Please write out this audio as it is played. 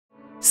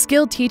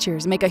Skilled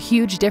teachers make a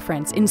huge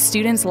difference in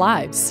students'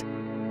 lives.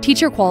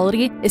 Teacher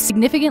quality is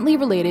significantly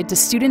related to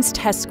students'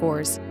 test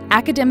scores,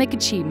 academic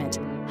achievement,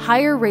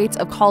 higher rates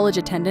of college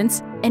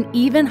attendance, and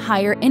even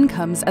higher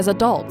incomes as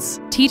adults.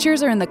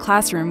 Teachers are in the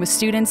classroom with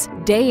students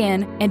day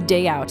in and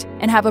day out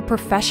and have a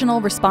professional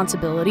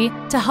responsibility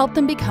to help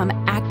them become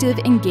active,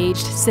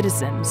 engaged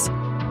citizens.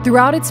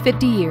 Throughout its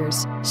 50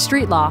 years,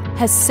 Street Law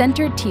has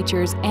centered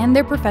teachers and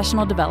their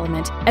professional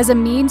development as a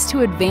means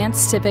to advance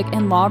civic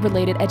and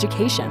law-related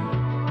education.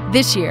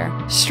 This year,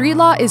 Street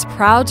Law is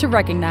proud to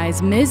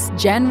recognize Ms.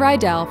 Jen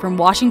Reidel from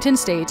Washington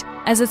State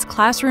as its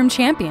classroom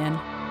champion.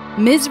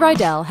 Ms.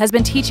 Reidel has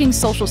been teaching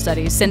social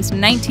studies since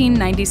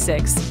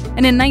 1996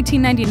 and in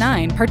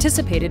 1999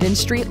 participated in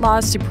Street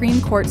Law's Supreme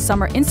Court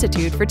Summer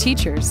Institute for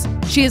Teachers.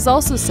 She has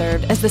also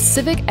served as the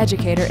civic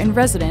educator in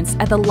residence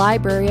at the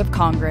Library of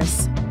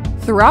Congress.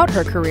 Throughout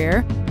her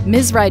career,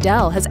 Ms.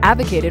 Reidel has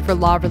advocated for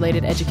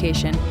law-related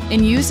education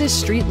and uses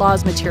Street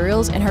Law's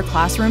materials in her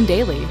classroom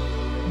daily.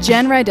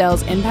 Jen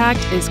Reidel's impact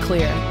is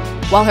clear.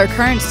 While her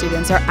current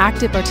students are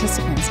active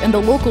participants in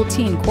the local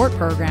teen court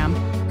program,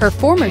 her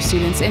former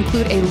students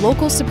include a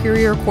local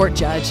superior court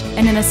judge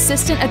and an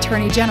assistant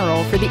attorney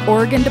general for the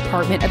Oregon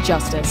Department of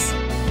Justice.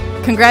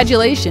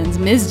 Congratulations,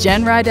 Ms.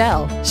 Jen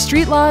Reidel,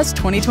 Street Law's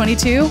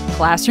 2022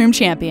 Classroom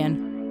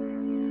Champion.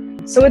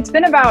 So it's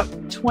been about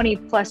 20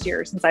 plus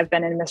years since I've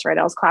been in Ms.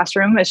 Reidel's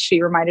classroom, as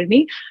she reminded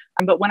me.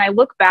 But when I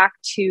look back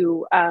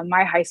to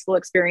my high school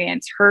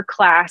experience, her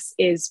class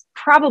is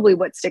probably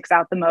what sticks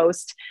out the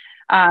most.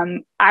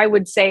 I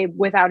would say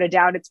without a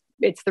doubt,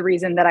 it's the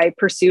reason that I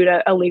pursued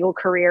a legal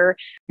career.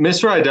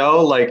 Ms.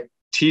 Reidel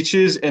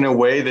teaches in a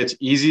way that's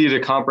easy to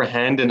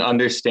comprehend and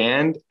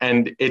understand,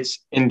 and it's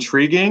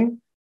intriguing.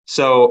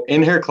 So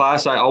in her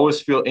class, I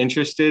always feel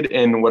interested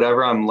in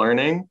whatever I'm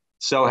learning.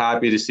 So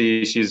happy to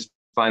see she's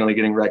finally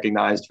getting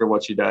recognized for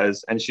what she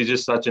does. And she's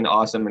just such an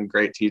awesome and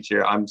great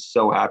teacher. I'm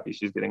so happy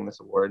she's getting this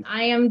award.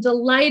 I am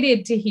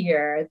delighted to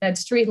hear that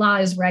Street Law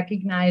is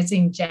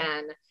recognizing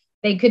Jen.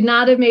 They could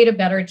not have made a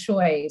better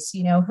choice.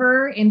 You know,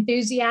 her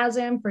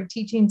enthusiasm for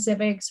teaching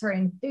civics, her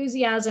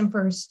enthusiasm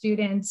for her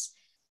students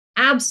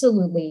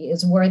absolutely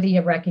is worthy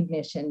of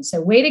recognition.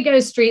 So way to go,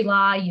 Street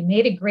Law. You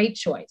made a great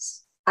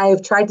choice. I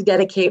have tried to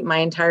dedicate my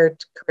entire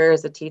career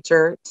as a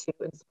teacher to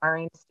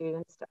inspiring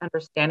students to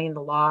understanding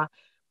the law,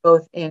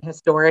 both in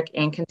historic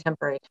and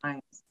contemporary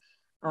times.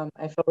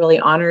 I feel really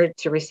honored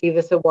to receive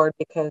this award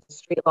because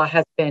Street Law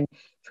has been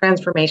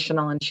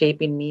transformational in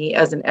shaping me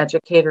as an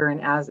educator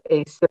and as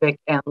a civic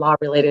and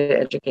law-related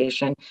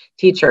education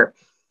teacher.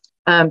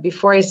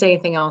 Before I say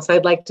anything else,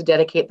 I'd like to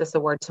dedicate this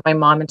award to my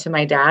mom and to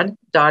my dad,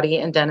 Dottie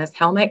and Dennis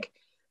Helmick.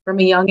 From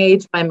a young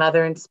age, my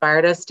mother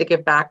inspired us to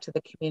give back to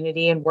the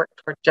community and work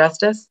toward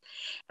justice.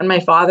 And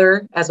my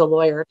father, as a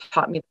lawyer,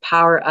 taught me the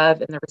power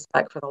of and the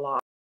respect for the law.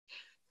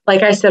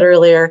 Like I said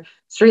earlier,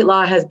 Street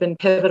Law has been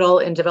pivotal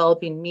in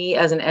developing me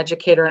as an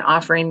educator and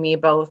offering me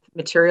both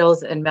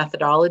materials and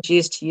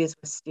methodologies to use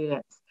with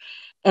students.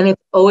 And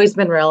it's always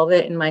been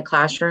relevant in my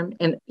classroom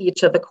in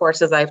each of the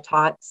courses I've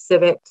taught: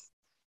 civics,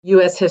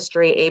 U.S.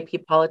 history,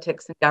 AP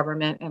politics and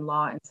government, and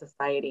law and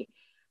society.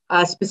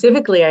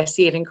 Specifically, I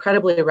see it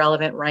incredibly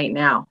relevant right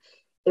now.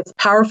 It's a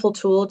powerful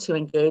tool to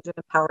engage and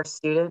empower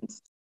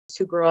students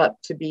to grow up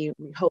to be,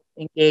 we hope,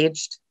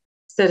 engaged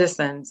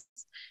citizens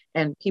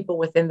and people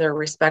within their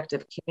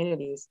respective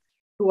communities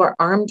who are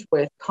armed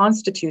with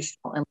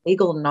constitutional and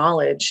legal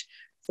knowledge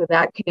so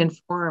that can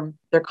inform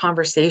their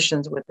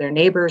conversations with their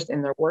neighbors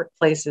in their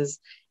workplaces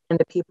and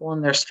the people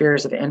in their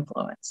spheres of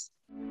influence.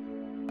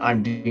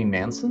 I'm Dean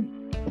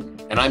Manson.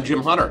 And I'm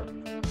Jim Hunter.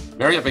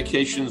 Marriott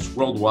Vacations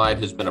Worldwide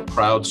has been a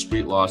proud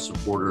Street Law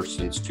supporter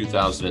since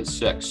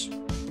 2006.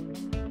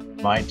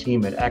 My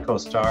team at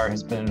EchoStar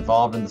has been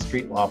involved in the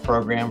Street Law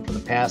program for the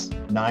past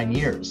 9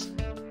 years.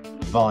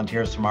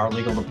 Volunteers from our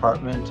legal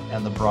department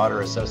and the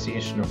broader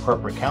Association of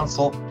Corporate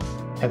Counsel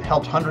have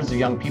helped hundreds of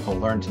young people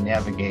learn to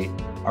navigate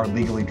our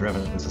legally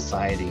driven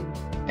society,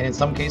 and in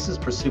some cases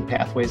pursue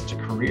pathways to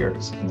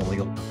careers in the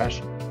legal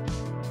profession.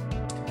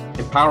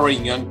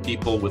 Empowering young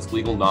people with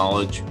legal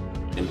knowledge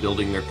and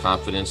building their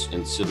confidence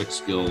and civic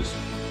skills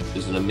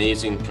is an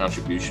amazing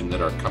contribution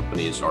that our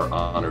companies are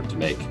honored to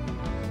make.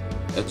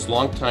 As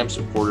longtime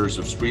supporters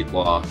of Street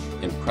Law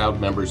and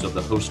proud members of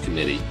the host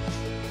committee,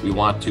 we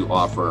want to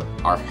offer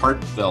our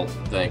heartfelt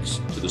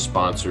thanks to the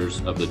sponsors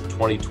of the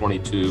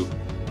 2022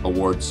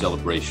 award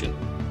celebration.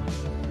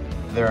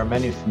 There are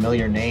many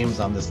familiar names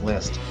on this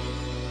list.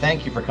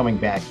 Thank you for coming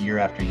back year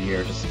after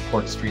year to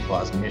support Street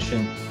Law's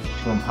mission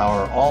to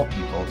empower all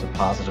people to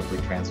positively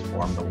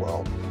transform the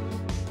world.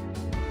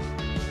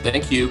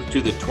 Thank you to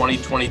the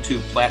 2022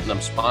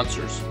 Platinum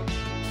sponsors.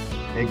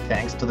 Big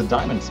thanks to the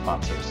Diamond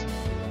sponsors.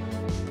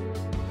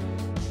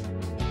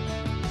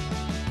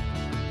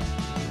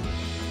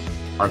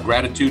 Our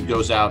gratitude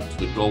goes out to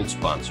the Gold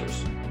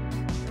sponsors.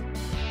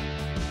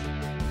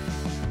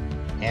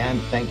 And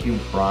thank you,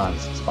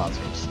 Bronze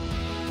sponsors.